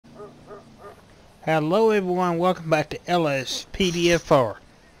Hello everyone, welcome back to LSPDFR.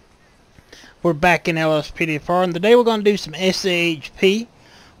 We're back in LSPDFR and today we're going to do some SAHP.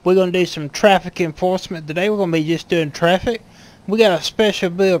 We're going to do some traffic enforcement. Today we're going to be just doing traffic. We got a special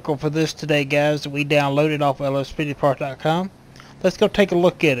vehicle for this today, guys, that we downloaded off LSPDFR.com. Let's go take a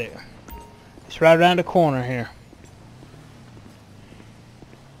look at it. It's right around the corner here.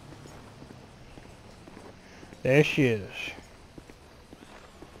 There she is.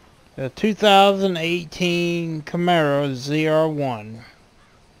 The 2018 Camaro ZR1.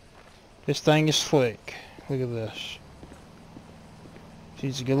 This thing is slick. Look at this.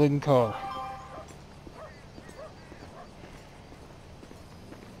 She's a good looking car.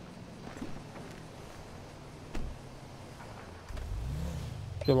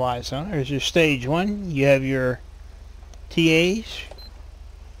 The lights on. There's your stage 1. You have your TAs.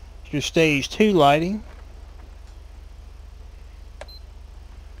 Your stage 2 lighting.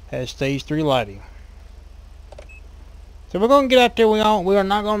 Has stage 3 lighting. So we're going to get out there. We are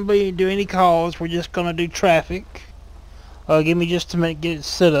not going to be doing any calls. We're just going to do traffic. Give me just a minute to get it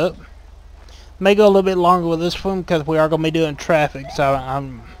set up. May go a little bit longer with this one because we are going to be doing traffic. So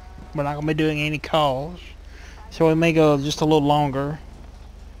we're not going to be doing any calls. So we may go just a little longer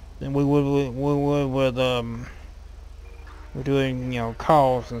than we would with we're doing, you know,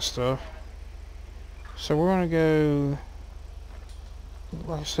 calls and stuff. So we're going to go,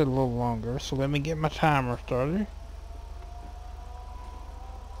 like I said, a little longer. So let me get my timer started.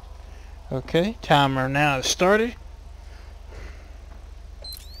 Okay, timer now is started.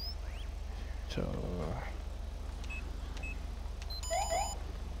 So,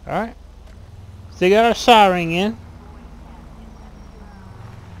 alright. So you got our siren in.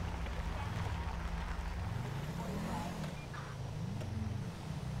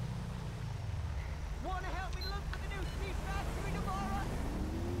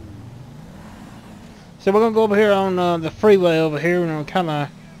 So we're going to go over here on the freeway over here, and we'll kind of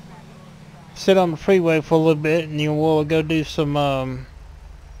sit on the freeway for a little bit, and then we'll go do some,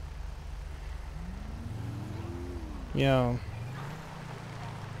 you know,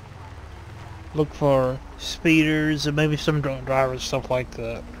 look for speeders and maybe some drunk drivers, stuff like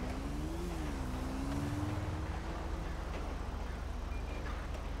that.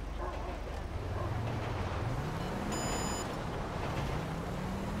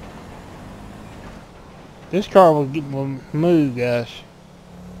 This car will move, guys.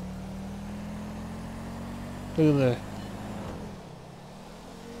 Look at that.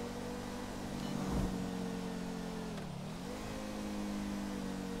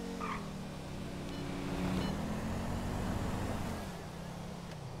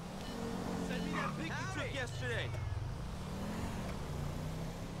 Send me that pic you took yesterday.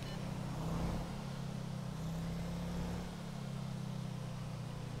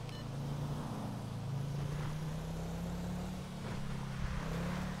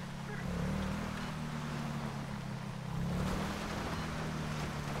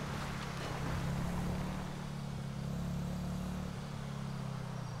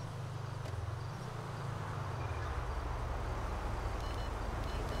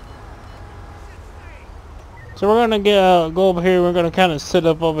 So we're gonna go over here. We're gonna kind of sit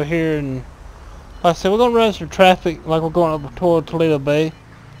up over here, and like I said, we're gonna run some traffic like we're going up toward Toledo Bay.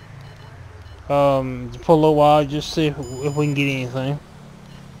 For a little while, just see if we can get anything.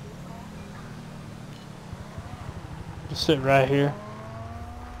 Just sit right here,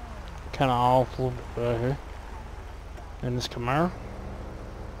 kind of off a little bit right here, in this Camaro.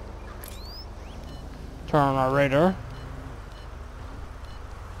 Turn on our radar.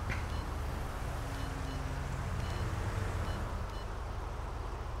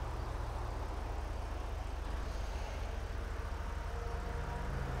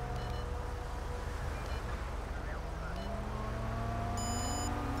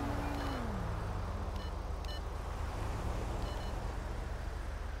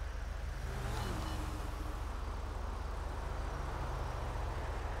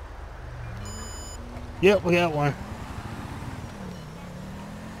 Yep, we got one.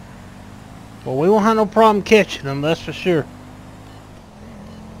 Well, we won't have no problem catching them, that's for sure.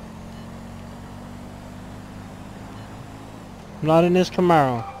 Not in this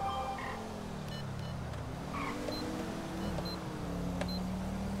Camaro.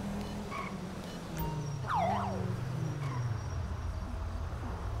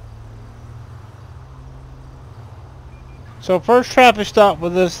 So first traffic stop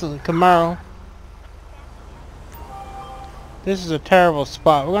with this Camaro. This is a terrible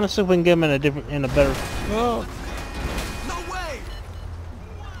spot. We're gonna see if we can get him in a better. Oh. No way!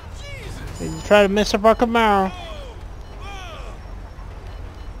 Jesus! He's trying to mess up our Camaro.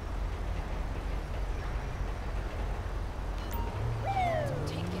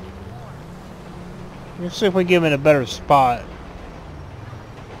 Let's see if we give it a better spot.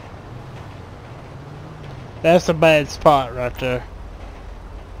 That's a bad spot right there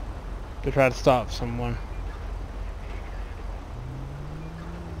to try to stop someone.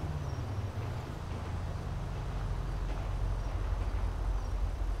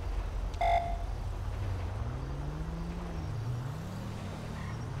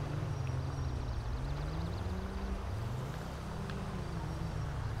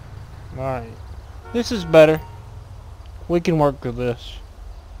 Alright. This is better. We can work with this.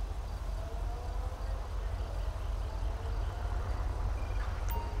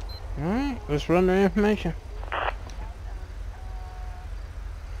 Alright, let's run their information.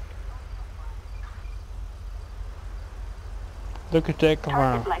 Look at that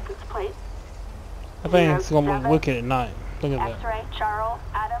combine. I think it's gonna be wicked at night. Look at that. X-ray, Charles,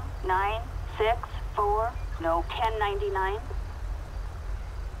 Adam, 964, no 1099.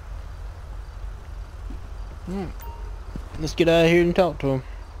 Let's get out of here and talk to him.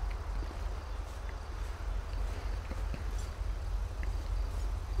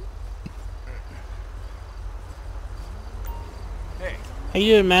 Hey. How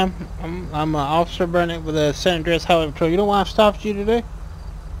you doing, ma'am? I'm Officer Burnett with the San Andreas Highway Patrol. You know why I stopped you today?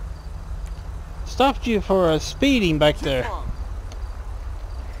 Stopped you for speeding back there.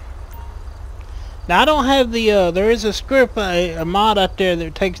 Now I don't have the there is a script, a mod out there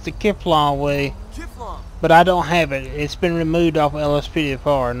that takes the Kiflon away, but I don't have it. It's been removed off of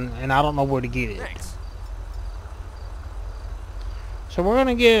LSPDFR, and I don't know where to get it. Thanks. So we're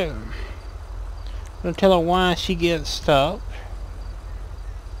gonna tell her why she gets stopped.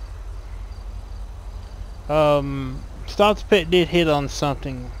 Stott's Pet did hit on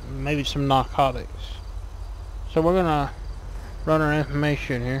something, maybe some narcotics. So we're gonna run our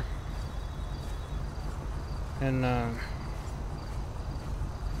information here. And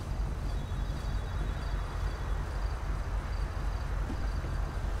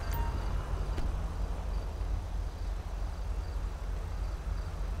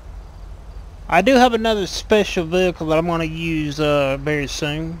I do have another special vehicle that I'm going to use very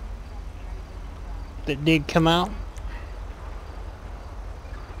soon that did come out.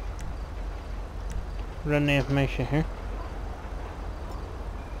 Run the information here.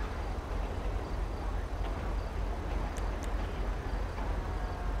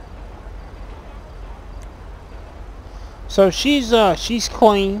 So she's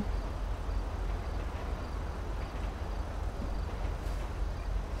clean.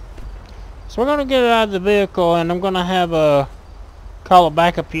 So we're gonna get her out of the vehicle, and I'm gonna have call a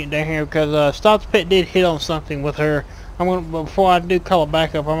backup unit down here because Stott's Pet did hit on something with her. Before I do call a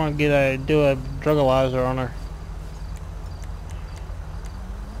backup, I'm gonna do a drugalizer on her.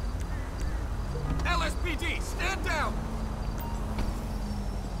 LSPD, stand down.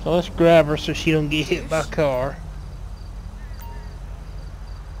 So let's grab her so she don't get hit by a car.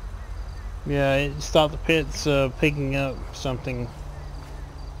 Yeah, Stott's Pet's picking up something.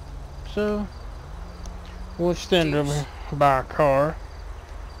 So we'll stand over by a car.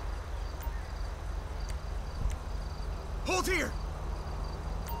 Hold here.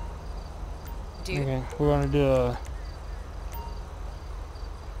 Okay, we're gonna do a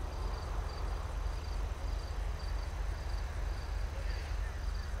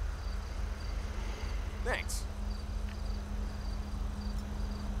Thanks.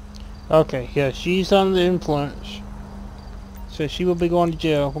 okay, yeah, she's under the influence. So she will be going to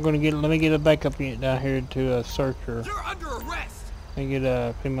jail. We're gonna let me get a backup unit down here to search her. You're under arrest. Let me get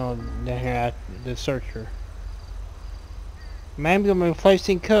a female down here to search her. Ma'am, you're gonna be placed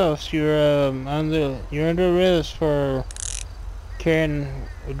in cuffs. You're under arrest for carrying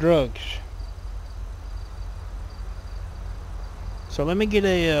drugs. So let me get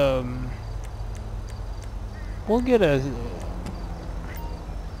a we'll get a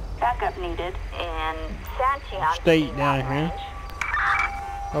Backup needed in Santiago. state down here,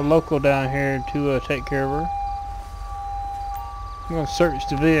 a local down here to take care of her. I'm gonna search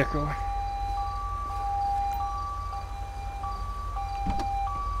the vehicle.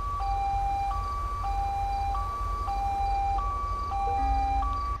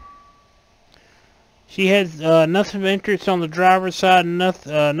 She has nothing of interest on the driver's side,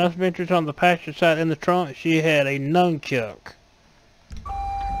 nothing of interest on the passenger side. In the trunk, she had a nunchuck.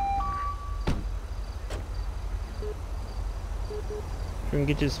 We can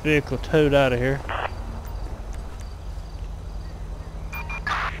get this vehicle towed out of here.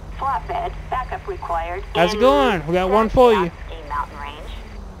 Flatbed, backup required. How's it going? We got one for you. Mountain range.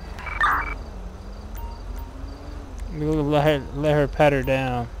 We'll let her pat her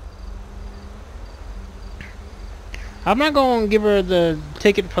down. I'm not going to give her the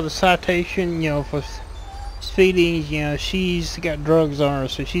ticket for the citation, you know, for speeding, you know, she's got drugs on her,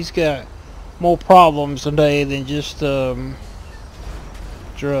 so she's got more problems today than just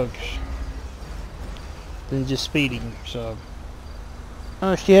drugs, than just speeding. So,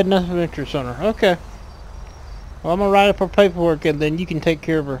 oh, she had nothing of interest on her. Okay. Well, I'm gonna write up her paperwork, and then you can take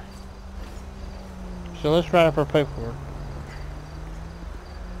care of her. So let's write up her paperwork.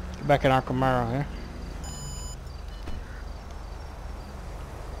 Get back in our Camaro here.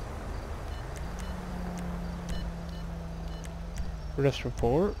 Arrest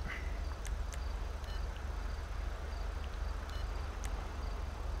report.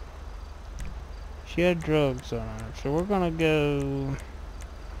 She had drugs on her, so we're gonna go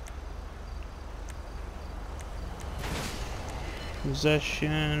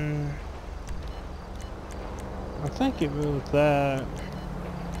possession. I think it was that.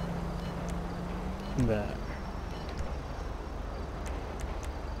 That.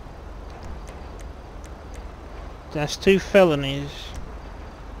 That's 2 felonies.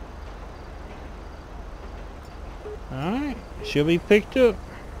 Alright, she'll be picked up.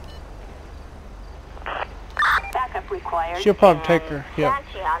 Backup required. She'll probably take her. Yep.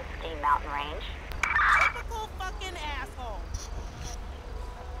 Sancheon Ski Mountain Range. Typical fucking asshole.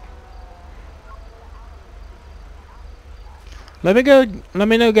 Let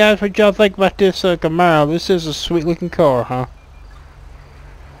me know, guys, what y'all think about this Camaro. This is a sweet looking car, huh?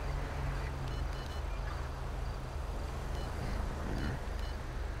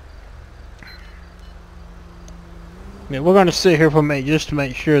 Yeah, we're gonna sit here for a minute just to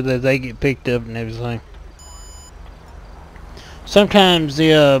make sure that they get picked up and everything. Sometimes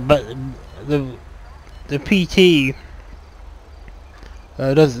the PT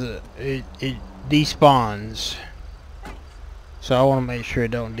it despawns, so I want to make sure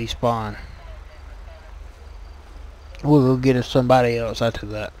it don't despawn. We'll go get us somebody else after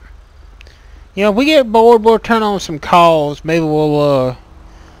that. You know, if we get bored, we'll turn on some calls. Maybe we'll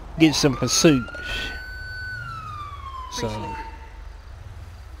get some pursuits. So.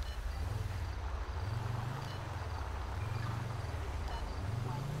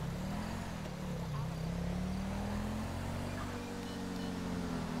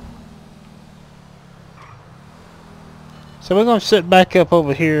 So we're gonna sit back up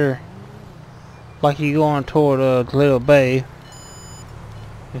over here, like you're going toward Little Bay,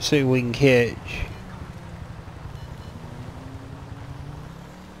 and see what we can catch.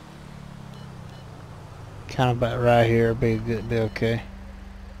 Kind of about right here, be okay.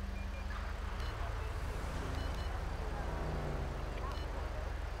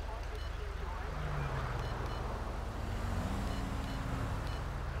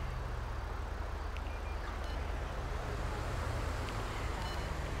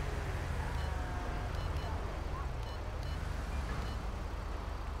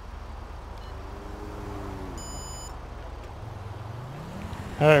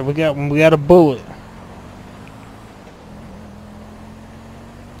 All right, we got a bullet.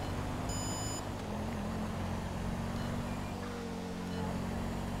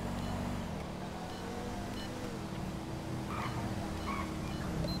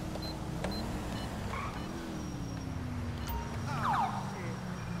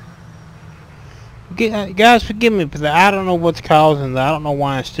 Guys, forgive me for that. I don't know what's causing that. I don't know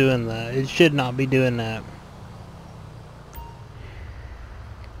why it's doing that. It should not be doing that.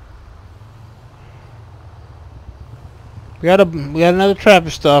 We got another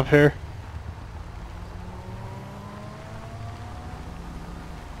traffic stop here.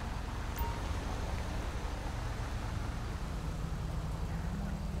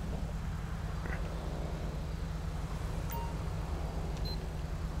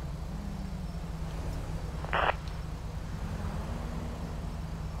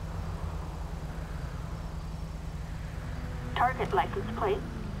 Target license plate.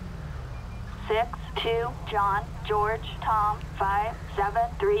 6-2 John George Tom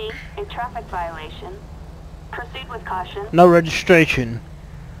 573. A traffic violation. Proceed with caution. No registration.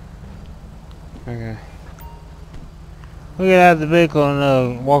 Okay. We get out of the vehicle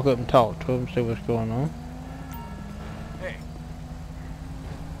and walk up and talk to him, see what's going on. Hey.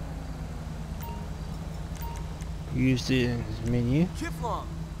 Use the menu. Kiflong.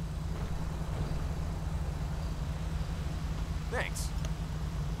 Thanks.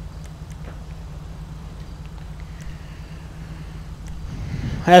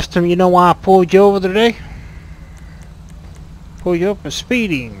 Asked him, you know why I pulled you over today? Pulled you up for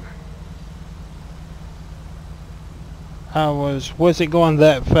speeding. Was it going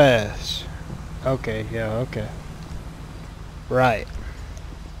that fast? Okay, yeah, okay. Right.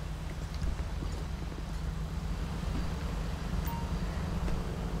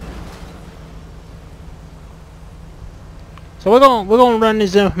 So we're gonna run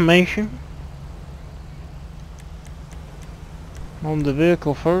this information on the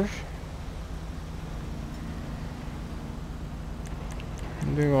vehicle first.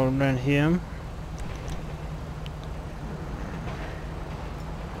 We're gonna run him.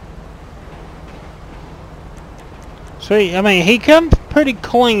 See, I mean, he comes pretty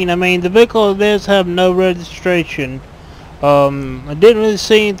clean. I mean, the vehicle does have no registration. I didn't really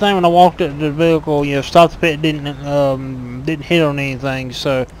see anything when I walked up to the vehicle. You know, stopped the pit, didn't hit on anything.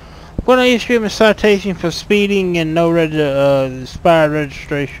 So, I'm gonna issue him a citation for speeding and no expired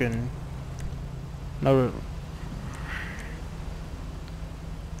registration. No.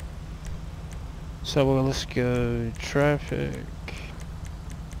 So well, let's go traffic.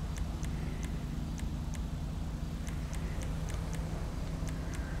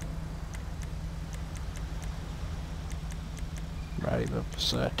 Write him up a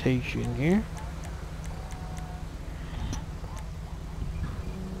citation here.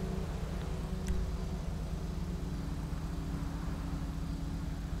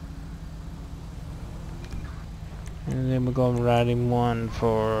 And then we're going to write him one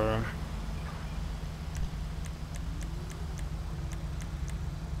for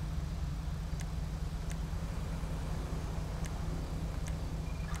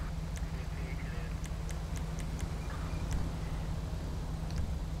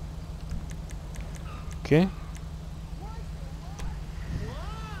okay.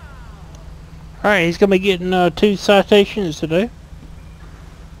 Alright, he's gonna be getting 2 citations today.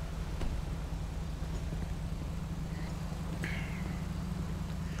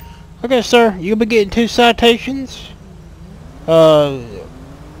 Okay, sir, you'll be getting 2 citations. If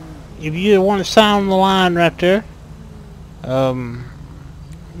you want to sign on the line right there,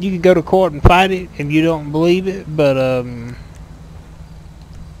 you can go to court and fight it if you don't believe it, but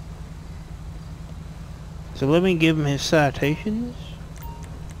so let me give him his citations.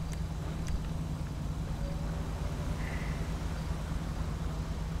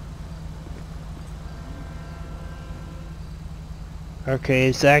 Okay,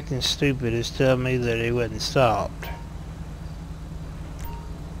 it's acting stupid. It's telling me that he wasn't stopped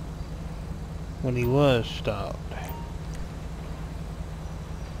when he was stopped.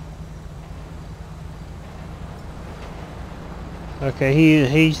 Okay,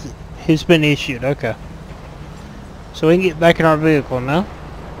 he's been issued. Okay, so we can get back in our vehicle now.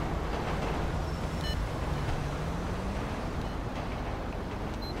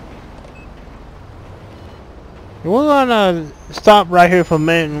 We're gonna stop right here for a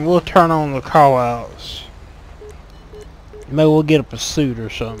minute and we'll turn on the call outs. Maybe we'll get a pursuit or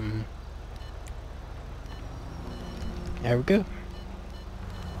something. There we go.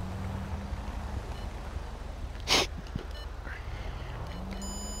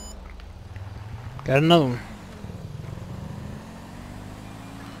 Got another one.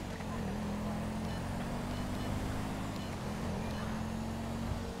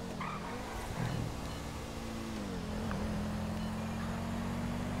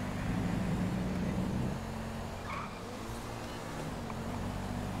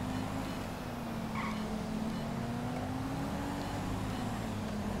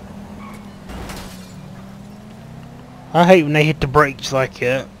 I hate when they hit the brakes like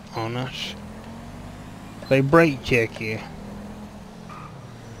that on us. They brake check you.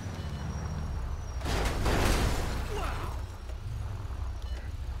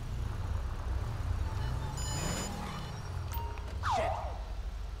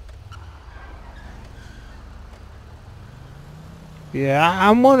 Yeah,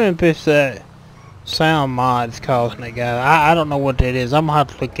 I'm wondering if it's that sound mod's causing it, guys. I don't know what that is. I'm gonna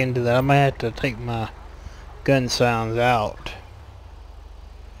have to look into that. I may have to take my gun sounds out.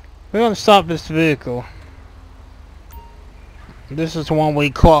 We're gonna stop this vehicle. This is the one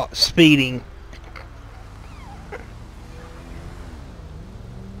we caught speeding.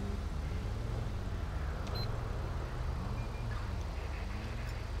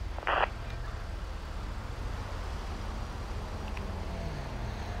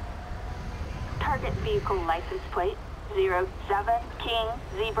 Target vehicle license plate 07 King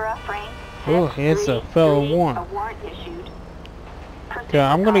Zebra frame. Oh, it's a fellow one. A warrant issued. Okay,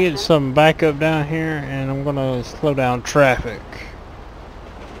 I'm gonna get some backup down here and I'm gonna slow down traffic.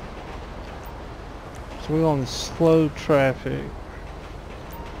 So we're gonna slow traffic.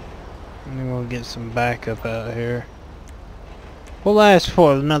 And then we'll get some backup out here. We'll ask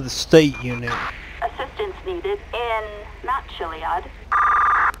for another state unit. Assistance needed in not Chiliad.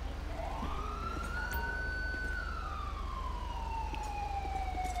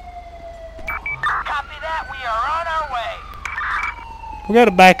 Copy that. We are on our way. We got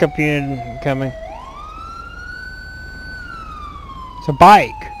a backup unit coming. It's a bike.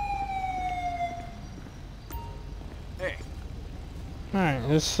 Hey. Alright,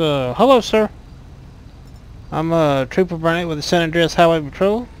 let's, hello, sir. I'm, Trooper Burnett with the San Andreas Highway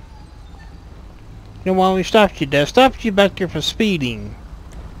Patrol. You know why we stopped you, Dad? Stopped you back there for speeding.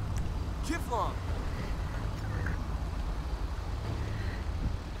 Kiflon.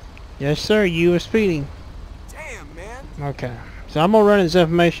 Yes, sir, you were speeding. Damn, man. Okay. So I'm gonna run his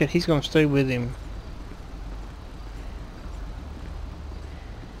information. He's gonna stay with him.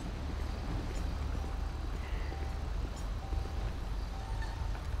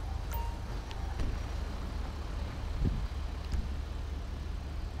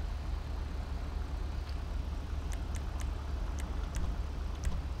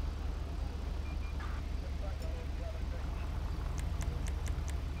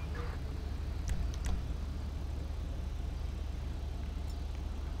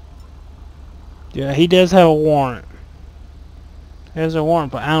 Yeah, he does have a warrant. There's a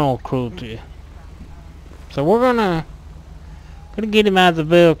warrant for animal cruelty. So we're gonna get him out of the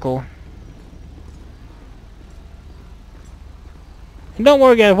vehicle. And don't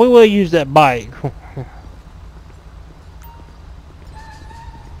worry, guys, we will use that bike.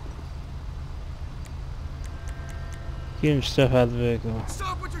 Get him stuff out of the vehicle.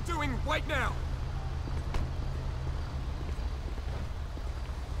 Stop what you're doing right now.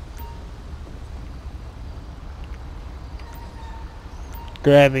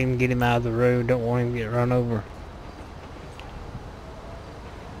 Grab him, get him out of the road. Don't want him to get run over.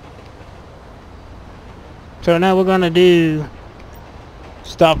 So now we're gonna do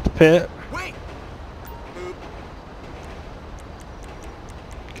stop the pit. Wait.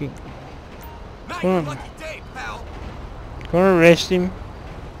 Okay. Not your lucky day, pal. Gonna arrest him.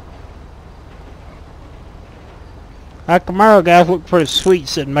 Our Camaro guys look pretty sweet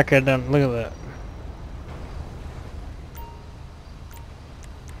sitting back there. Look at that.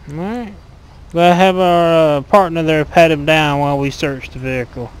 Alright. We'll have our partner there pat him down while we search the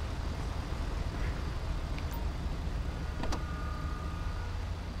vehicle.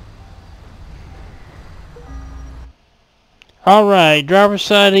 Alright, driver's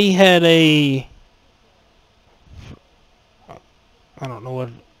side, he had a... I don't know what...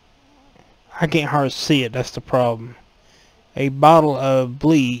 I can't hardly see it, that's the problem. A bottle of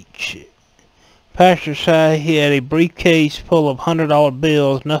bleach. Passenger side, he had a briefcase full of $100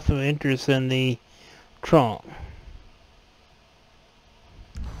 bills, nothing of interest in the trunk.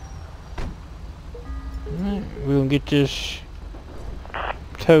 Alright, we're gonna get this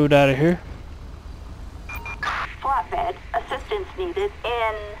towed out of here. Flatbed, assistance needed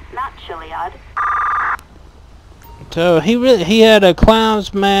in not Chiliad. So he had a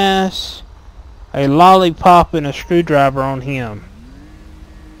clown's mask, a lollipop, and a screwdriver on him.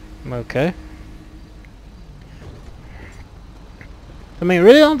 Okay. I mean,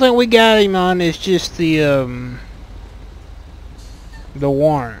 really, the only thing we got him on is just the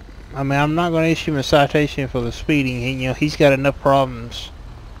warrant. I mean, I'm not going to issue him a citation for the speeding. You know, he's got enough problems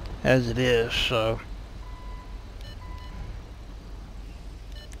as it is. So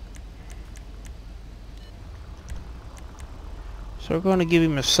we're going to give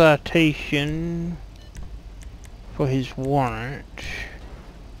him a citation for his warrant.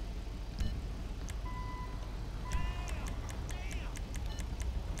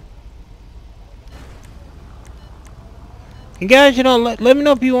 And guys, you know, let me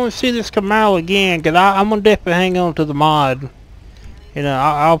know if you want to see this Camaro again, because I'm going to definitely hang on to the mod. You know,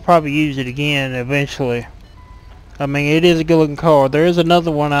 I'll probably use it again eventually. I mean, it is a good looking car. There is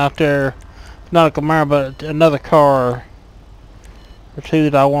another one out there, not a Camaro, but another car or two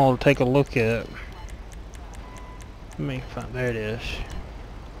that I want to take a look at. Let me find, there it is.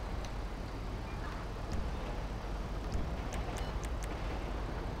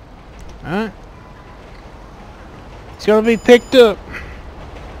 Alright. It's gonna be picked up.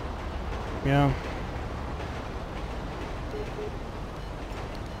 Yeah.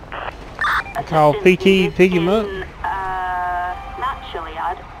 I call PT, pick him up. Not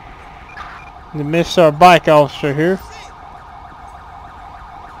Chiliad. We missed our bike officer here.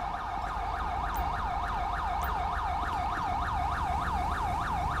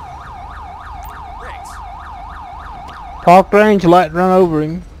 Thanks. Park range, light run over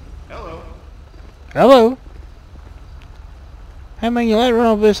him. Hello. Hello. How many you let run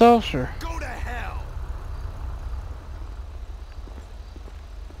over this officer? Go to hell.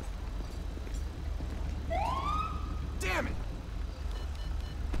 Damn it.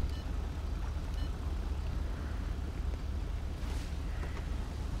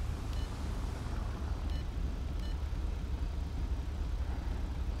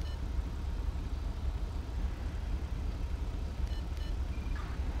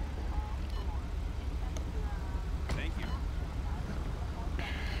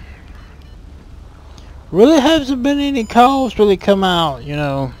 Really hasn't been any calls really come out, you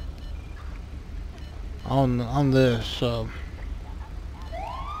know, on this. So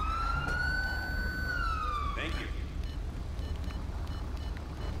Thank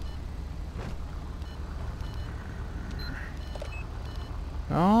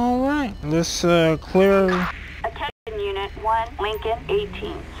you. all right, let's clear. Attention Unit 1, Lincoln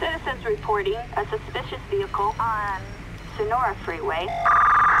 18. Citizens reporting a suspicious vehicle on Sonora Freeway.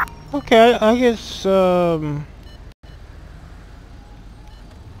 Okay, I guess okay,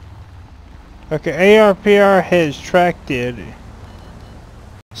 ARPR has tracked it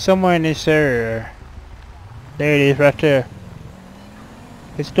somewhere in this area. There it is, right there.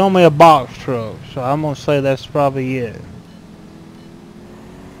 It's normally a box truck, so I'm gonna say that's probably it.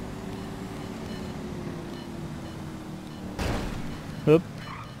 Oop.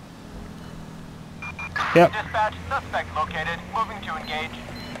 Yep. Dispatch, suspect located. Moving to engage.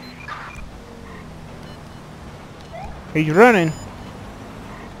 He's running.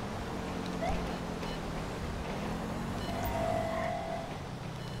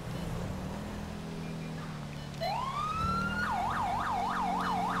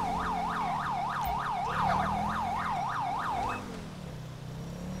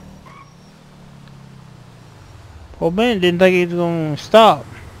 Well, man, didn't think he was gonna stop.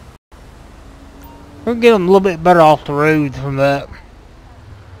 We'll get him a little bit better off the road from that.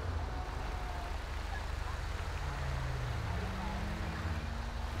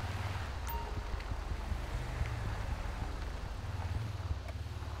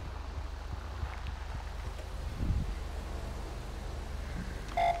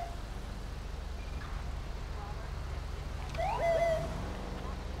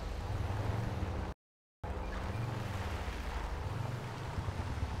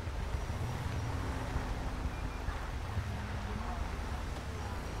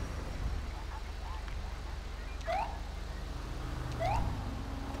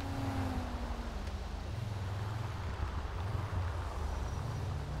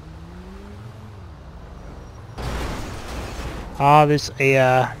 Ah, this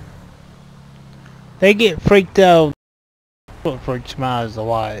AI. They get freaked out. What freaks me out is the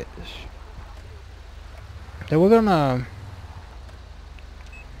lights. So we're gonna.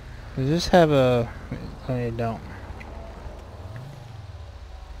 Does this have a? Oh, it don't.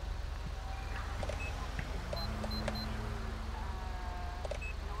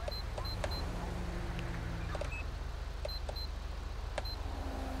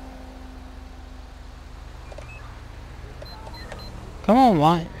 Come on,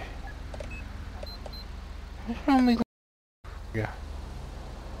 light. What's wrong with? Yeah.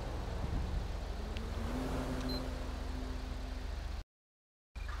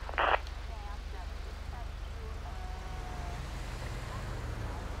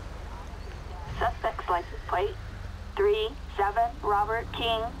 Suspect's license plate 37 Robert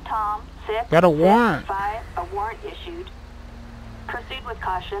King Tom 6 Got a warrant. 5. A warrant issued. Proceed with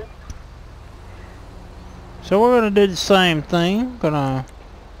caution. So we're gonna do the same thing. Gonna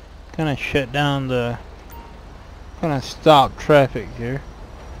shut down the. Gonna stop traffic here.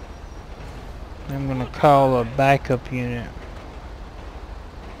 I'm gonna call a backup unit.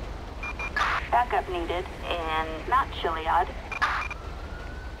 Backup needed in Mount Chiliad.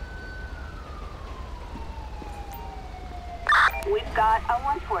 We've got a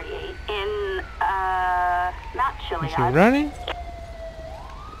 148 in Mount Is she Chiliad. running?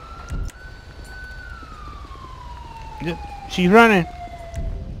 Yep, she's running.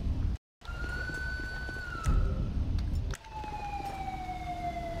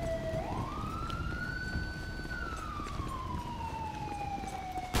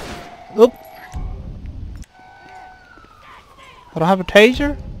 Oop. I don't have a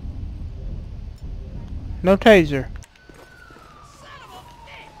taser? No taser.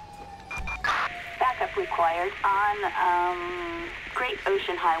 Backup required on Great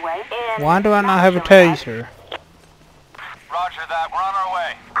Ocean Highway. In Why do I not Mount have a Chiliad. taser? Roger that. We're on our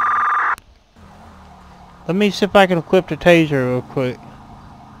way. Let me see if I can equip the taser real quick.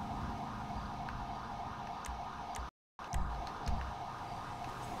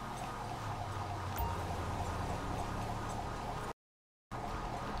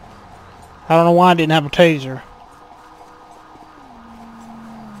 I don't know why I didn't have a taser.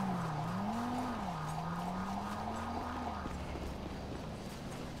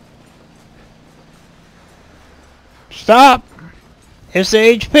 Stop! It's the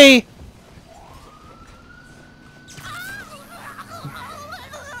HP!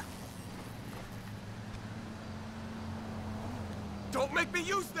 Don't make me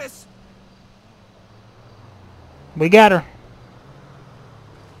use this! We got her.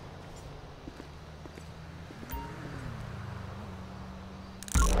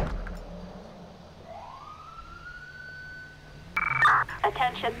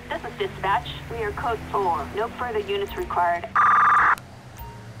 Attention, this is dispatch. We are code 4. No further units required.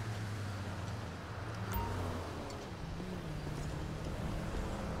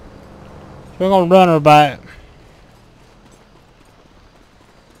 We're gonna run her back.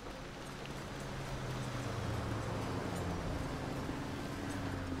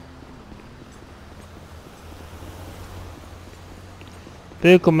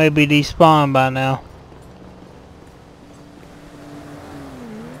 Vehicle may be despawned by now.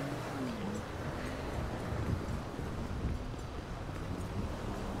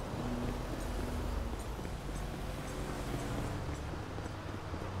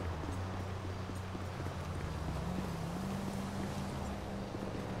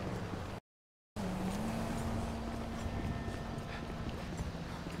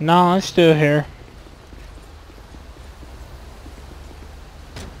 No, it's still here.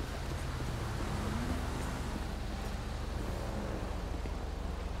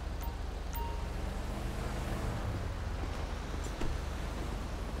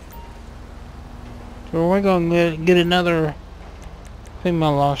 So we're gonna get another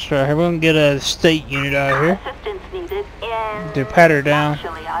female officer out here. We're gonna get a state unit out here Assistance needed in to pat her down.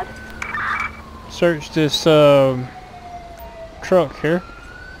 Chiliad. Search this truck here.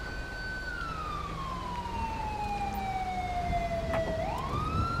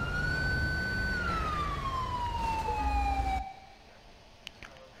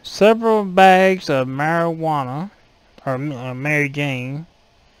 Several bags of marijuana, or Mary Jane,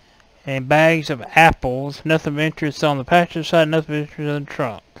 and bags of apples. Nothing of interest on the passenger side, nothing of interest on the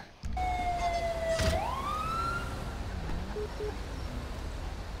trunk.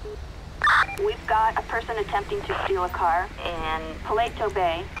 We've got a person attempting to steal a car in Paleto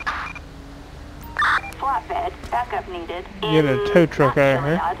Bay. Flatbed, backup needed. Get a tow truck out of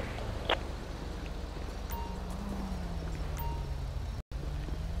here. Chiliad.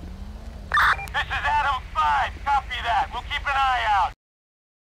 This is Adam 5. Copy that. We'll keep an eye out.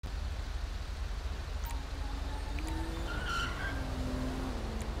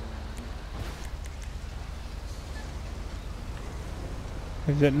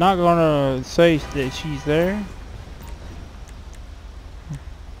 Is it not gonna say that she's there?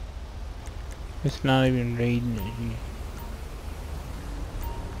 It's not even reading it.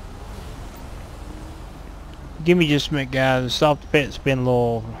 Give me just a minute, guys. The soft pet's been a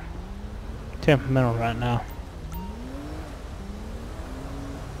little temperamental right now.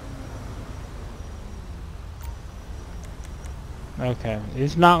 Okay,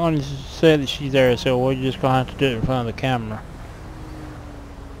 it's not going to say that she's there, so we're just going to have to do it in front of the camera.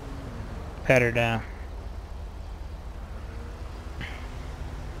 Pat her down.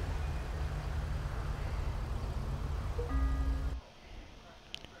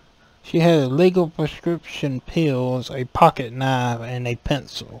 She had illegal prescription pills, a pocket knife, and a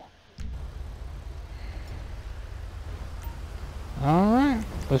pencil. Alright,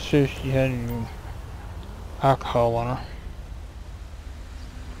 let's see if she had any alcohol on her.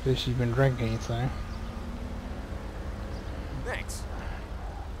 If she's been drinking anything. Thanks.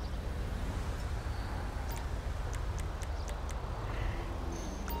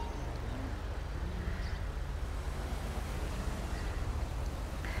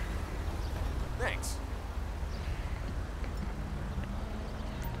 Thanks.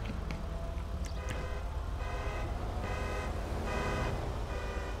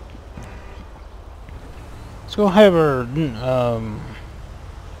 Let's go have her,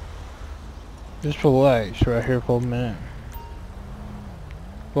 just relax right here for a minute.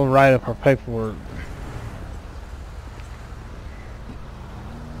 We'll write up her paperwork.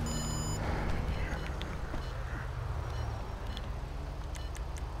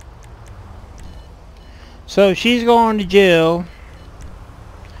 So she's going to jail.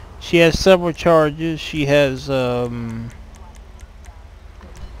 She has several charges. She has from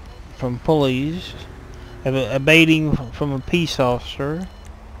police, abating from a peace officer.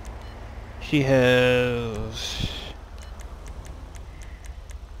 She has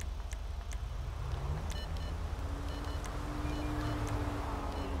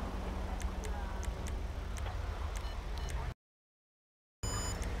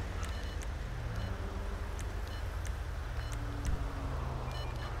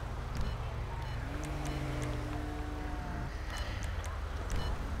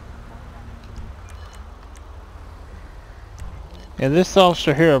and this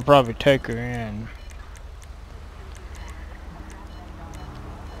officer here will probably take her in.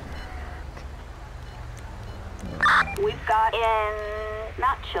 We've got in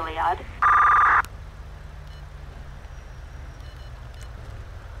not Chiliad.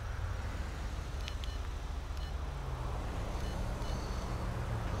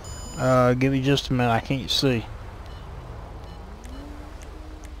 Give me just a minute. I can't see.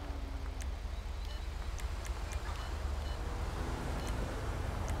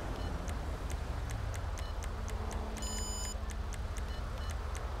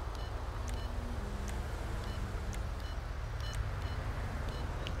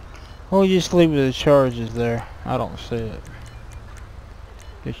 We'll just leave the charges there. I don't see it.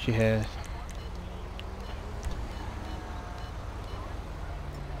 Yes, she has.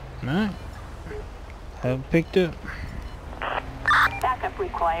 Alright. Haven't picked up. Backup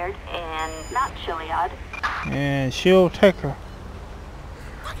required and not Chiliad. And she'll take her.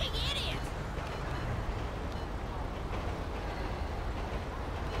 Fucking idiot!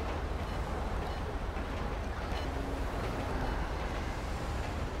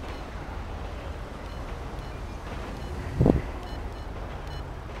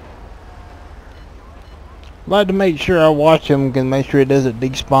 Like to make sure I watch him and make sure it doesn't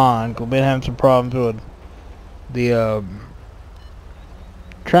despawn. Cause we've been having some problems with the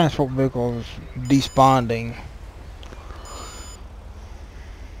transport vehicles despawning.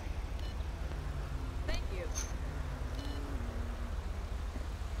 Thank you.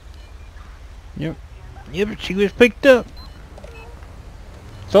 Yep. Yep, she was picked up.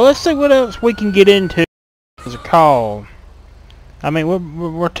 So let's see what else we can get into as a call. I mean,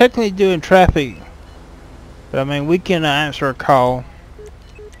 we're technically doing traffic. But I mean, we can answer a call.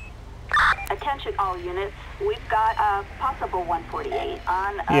 Attention all units. We've got a possible 148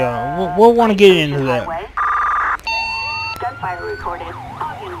 on Yeah, we'll want to get into that. highway. Gunfire reported.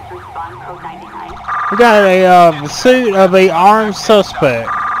 All units respond code 99. We got a pursuit of a armed suspect.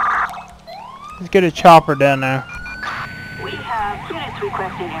 Let's get a chopper down there. We have units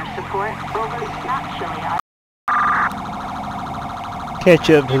requesting air support. Over, not Chiliad. Catch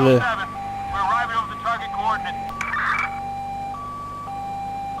up to the... 7. We're arriving over the target coordinate.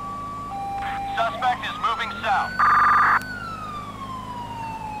 Suspect is moving south.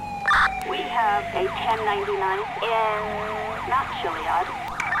 We have a 1099 in not Chiliad.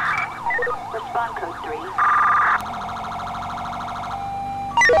 Respond code 3.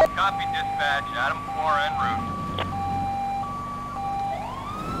 Copy dispatch. Adam 4 en route.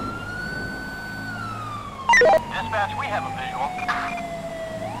 Dispatch, we have a visual.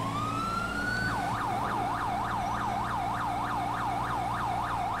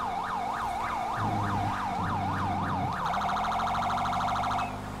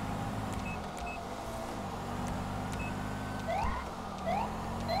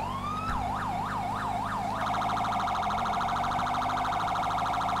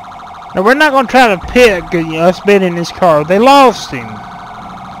 Now we're not gonna try to pick us being in this car. They lost him.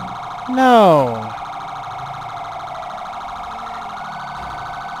 No.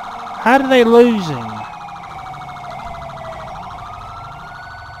 How did they lose him?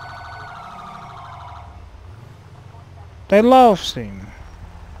 They lost him.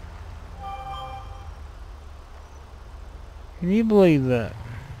 Can you believe that?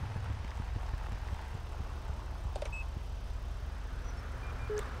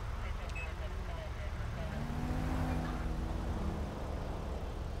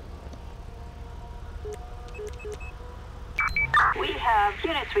 We have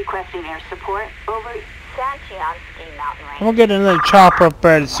units requesting air support. Over Sancheon Ski Mountain Range. We'll get another chopper up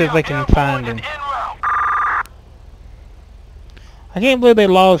there to see if they can find him. En route. I can't believe they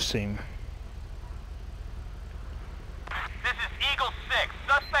lost him. This is Eagle 6.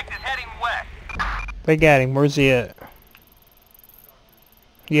 Suspect is heading west. They got him. Where's he at?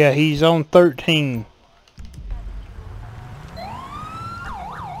 Yeah, he's on 13.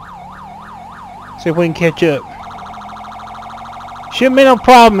 See if we can catch up. Shouldn't be no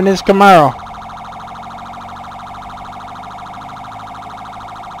problem in this Camaro.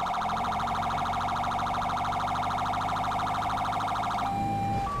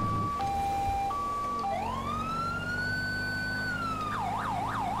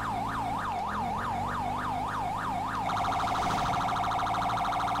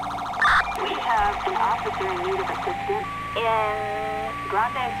 We have an officer in need of assistance in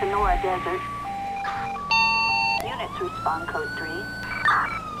Grande Sonora Desert. Units respond code 3.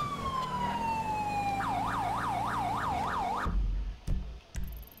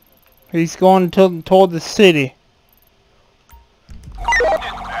 He's going toward the city.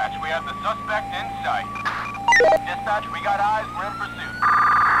 Dispatch, we have the suspect in sight. Dispatch, we got eyes. We're in pursuit.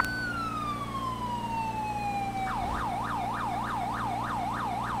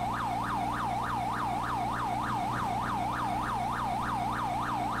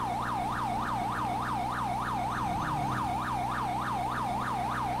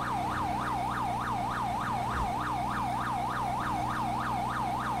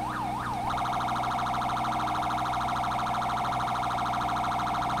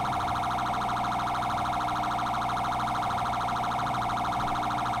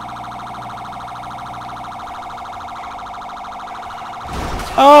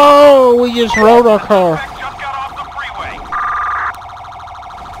 Oh, we just rode our car. Just got off the freeway.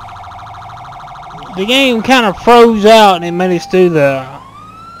 The game kind of froze out and it made us do that.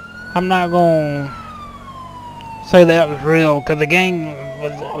 I'm not going to say that was real because the game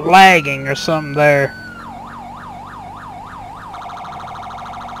was lagging or something there.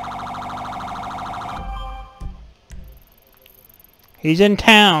 He's in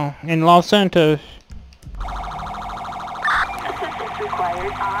town in Los Santos. Assistance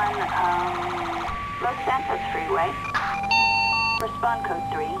required on Los Santos Freeway. Respond code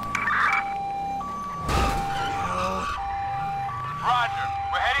 3. Roger.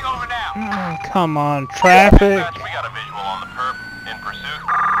 We're heading over now. Oh, come on, traffic. Dispatch, we got a visual on the perp. In pursuit.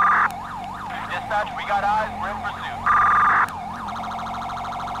 Dispatch, we got eyes. We're in pursuit.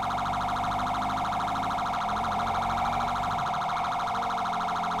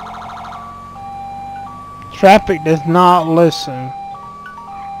 Traffic does not listen.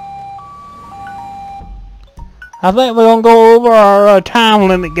 I think we're gonna go over our time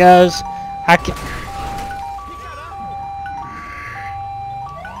limit, guys. I can.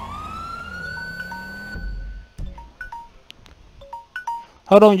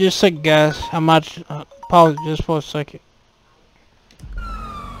 Hold on just a second, guys. I might pause it just for a second.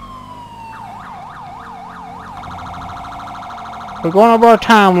 We're going over our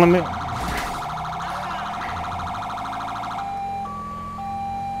time limit.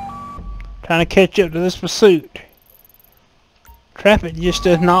 Trying to catch up to this pursuit. Traffic just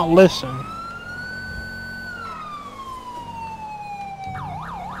does not listen.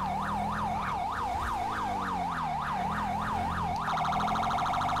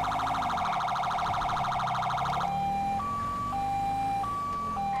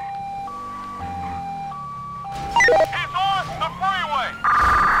 He's on the freeway.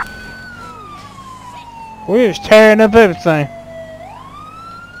 We're just tearing up everything.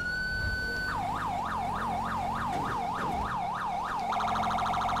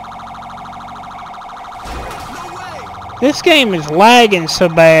 This game is lagging so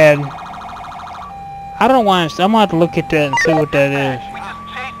bad. I don't want to. I'm gonna have to look at that and see what that is. We just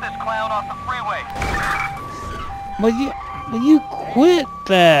chased this clown off the freeway. Will you quit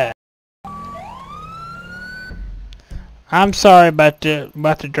that? I'm sorry about the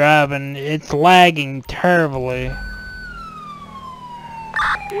driving. It's lagging terribly.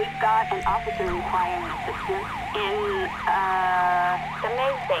 We've got an officer requiring assistance in the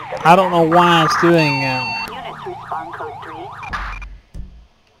main bank of I don't know why it's doing that. Units respond code 3.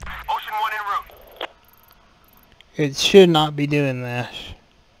 Ocean 1 en route. It should not be doing this.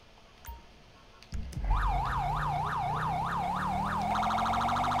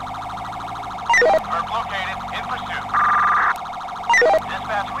 Perp located. In pursuit.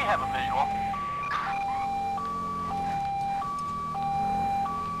 Dispatch, we have a visual.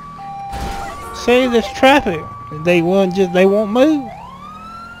 See this traffic. They won't move.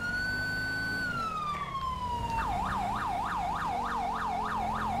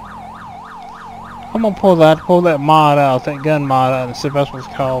 I'm gonna pull that mod out, that gun mod out, and see if that's what's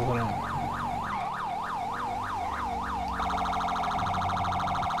causing it.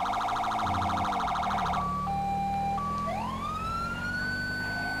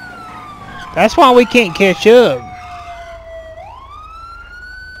 That's why we can't catch up.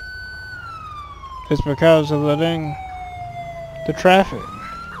 It's because of the traffic.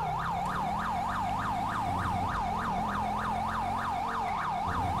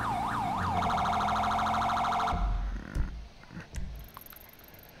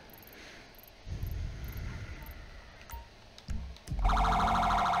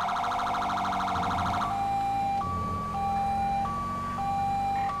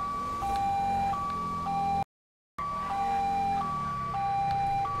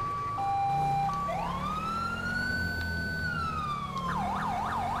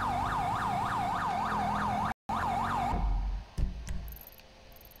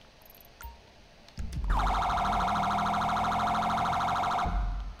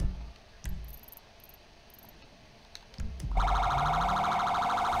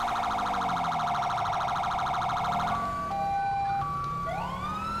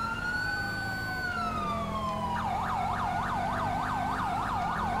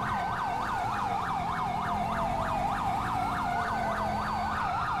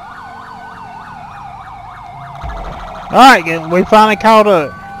 Alright, we finally caught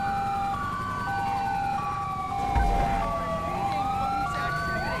up.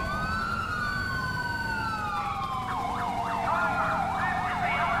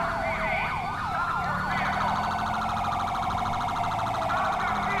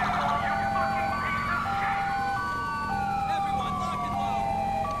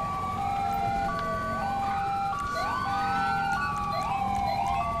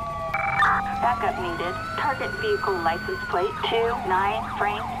 Backup needed. Target vehicle license plate 29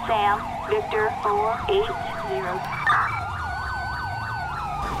 Frank Sam Victor 480.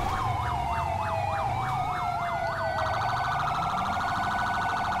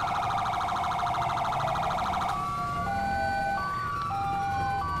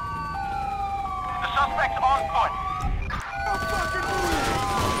 Suspects on foot.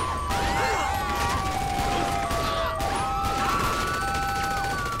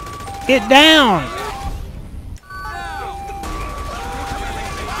 Get down!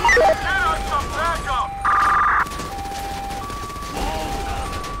 Get us some backup.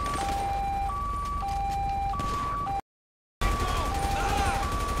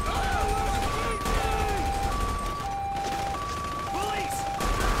 Police!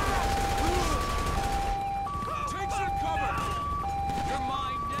 Take some cover! You're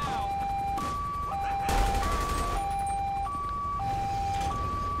mine now!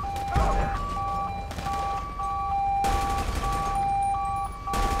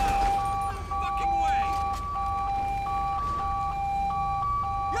 Fucking way!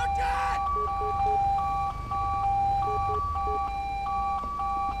 You're dead!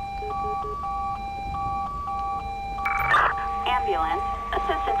 Ambulance.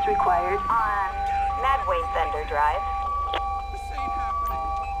 Assistance required on Madway Thunder Drive. This ain't happening.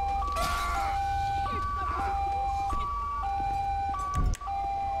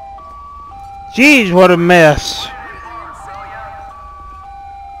 Jeez, what a mess.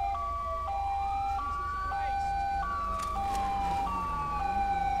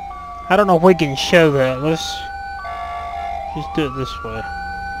 I don't know if we can show that. Let's just do it this way.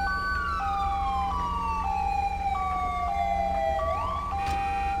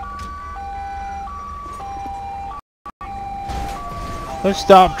 Let's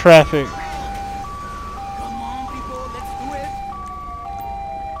stop traffic. Come on, people, let's do it.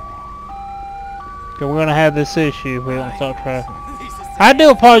 Cause we're gonna have this issue if we don't stop traffic. I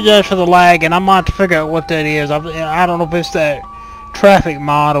do apologize for the lag, and I'm going to figure out what that is. I don't know if it's that traffic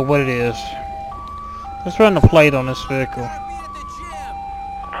mod or what it is. Let's run the plate on this vehicle. Gotta be at the gym.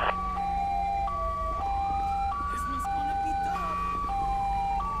 This one's gonna be tough.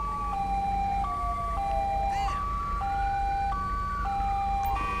 Damn.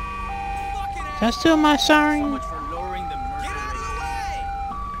 Fucking Is that still my So siren? much for lowering the murder rate. Get out of the way!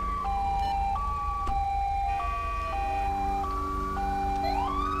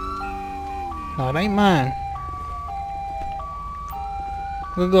 No, it ain't mine.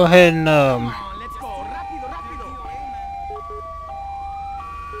 We'll go ahead and Come on, let's go. Rápido, rápido.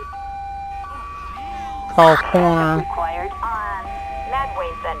 call corner. Required on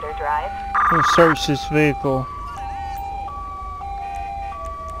Madway Thunder Drive. We'll search this vehicle.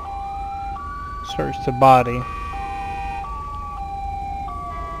 Search the body.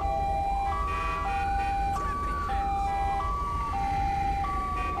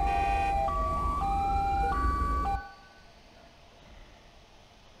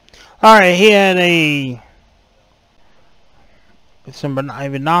 Alright, he had some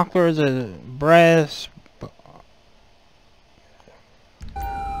binoculars, a brass.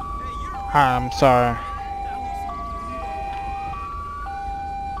 I'm sorry.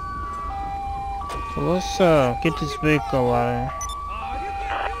 So let's get this vehicle out of here. Oh, you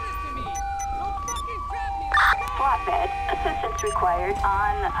can't do this to me. Don't fucking grab me. Flatbed. Assistance required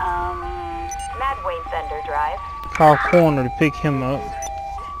on Madway Thunder Drive. Call corner to pick him up.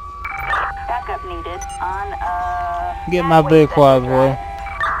 Backup needed on Get my Madway vehicle out of the Thunder way. Drive.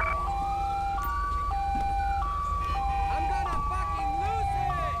 I'm gonna fucking lose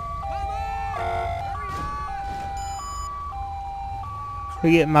it. Come on. Hurry up.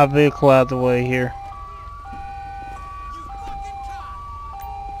 We get my vehicle out of the way here. You fucking cop.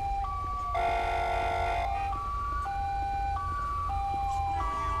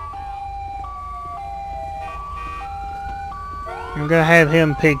 I'm gonna have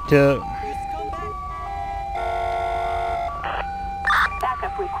him picked up. You scumbag.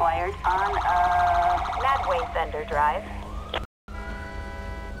 Backup required on Madway Thunder Drive.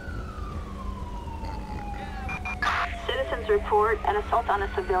 Citizens report an assault on a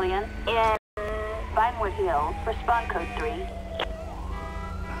civilian in Vinewood Hills. Respond code 3.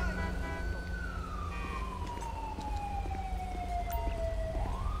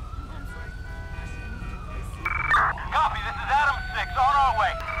 Copy, this is Adam 6, on our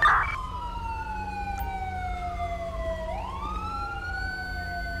way.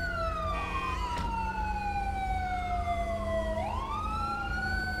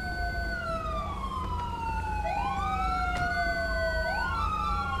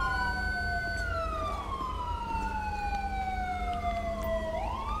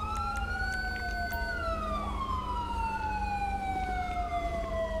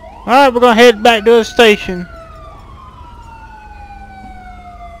 Alright, we're gonna head back to the station.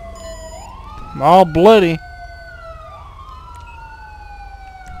 I'm all bloody.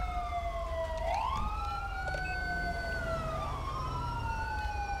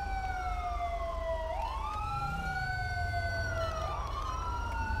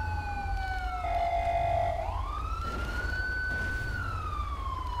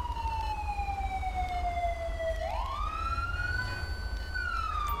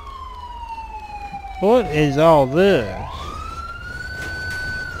 What is all this?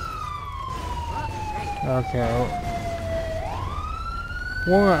 Okay.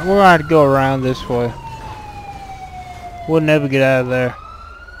 We're gonna have to go around this way. We'll never get out of there.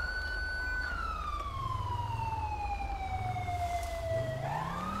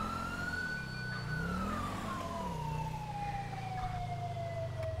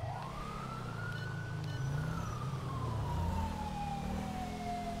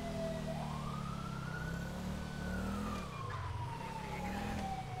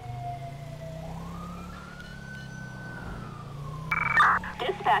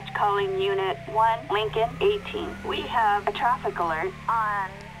 Dispatch calling Unit 1, Lincoln 18. We have a traffic alert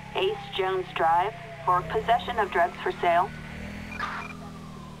on Ace Jones Drive for possession of drugs for sale.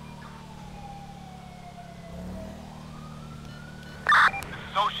 This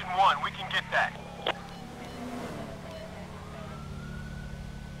is Ocean 1. We can get that.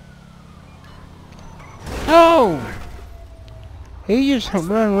 Oh! He just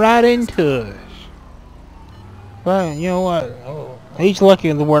ran right into us. Well, you know what? Oh, he's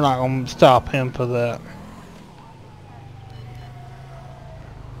lucky that we're not going to stop him for that.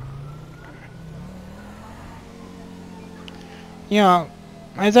 You know,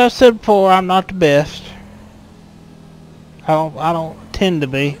 as I've said before, I'm not the best. I don't tend to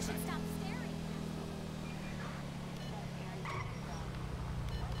be.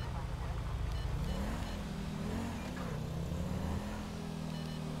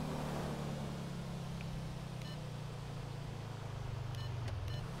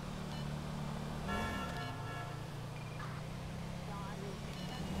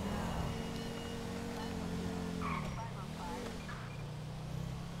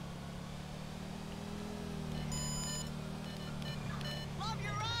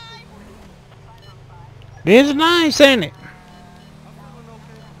 It's nice, ain't it?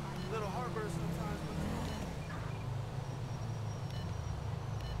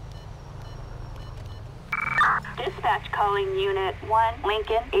 Dispatch calling Unit 1,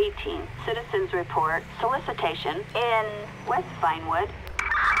 Lincoln 18. Citizens report solicitation in West Vinewood.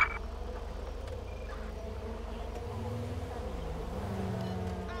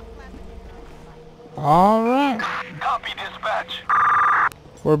 Alright. Copy, dispatch.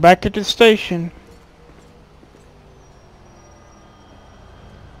 We're back at the station.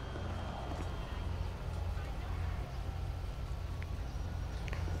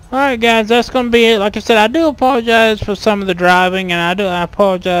 Alright guys, that's going to be it. Like I said, I do apologize for some of the driving, and I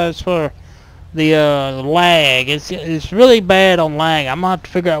apologize for the lag. It's really bad on lag. I'm going to have to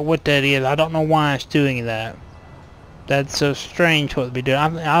figure out what that is. I don't know why it's doing that. That's so strange what we do. I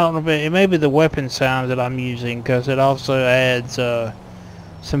don't know if it may be the weapon sound that I'm using, because it also adds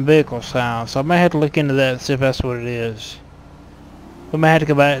some vehicle sounds. So I may have to look into that and see if that's what it is. We may have to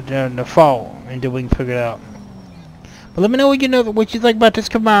go back during the fall until we can figure it out. But let me know what you think about this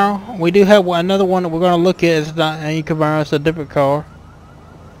Camaro. We do have another one that we're going to look at. It's not any Camaro, it's a different car.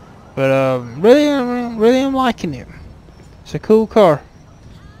 But really I'm liking it. It's a cool car.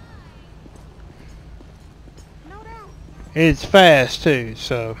 It's fast too,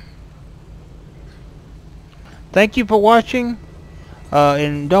 so. Thank you for watching.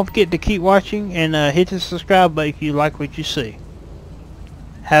 And don't forget to keep watching and hit the subscribe button if you like what you see.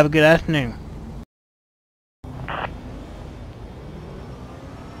 Have a good afternoon.